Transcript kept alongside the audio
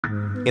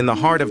In the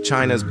heart of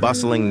China's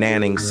bustling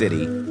Nanning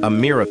City, a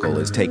miracle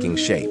is taking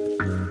shape: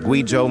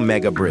 Jiuzhou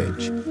Mega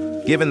Bridge.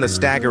 Given the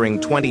staggering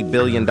 $20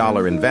 billion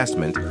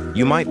investment,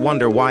 you might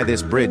wonder why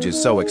this bridge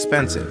is so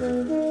expensive.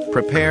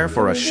 Prepare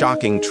for a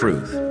shocking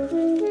truth.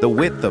 The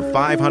width of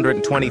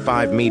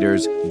 525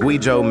 meters,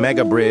 Jiuzhou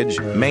Mega Bridge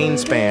main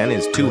span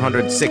is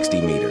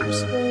 260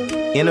 meters.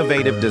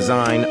 Innovative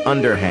design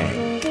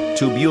underhang,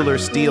 tubular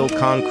steel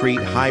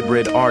concrete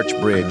hybrid arch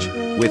bridge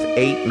with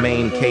 8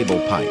 main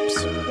cable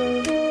pipes.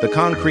 The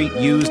concrete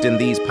used in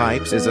these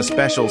pipes is a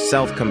special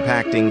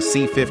self-compacting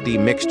C50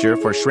 mixture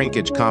for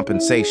shrinkage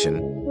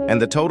compensation,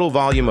 and the total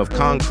volume of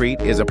concrete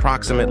is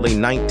approximately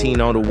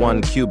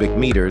 1901 cubic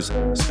meters,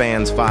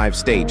 spans 5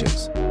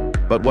 stages.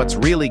 But what's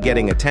really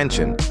getting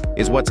attention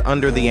is what's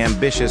under the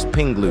ambitious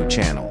Pinglu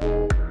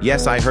channel.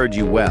 Yes, I heard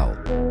you well.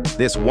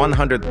 This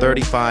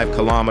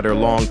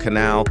 135-kilometer-long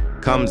canal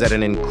comes at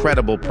an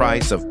incredible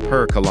price of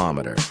per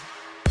kilometer.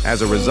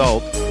 As a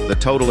result, the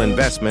total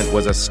investment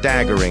was a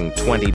staggering $20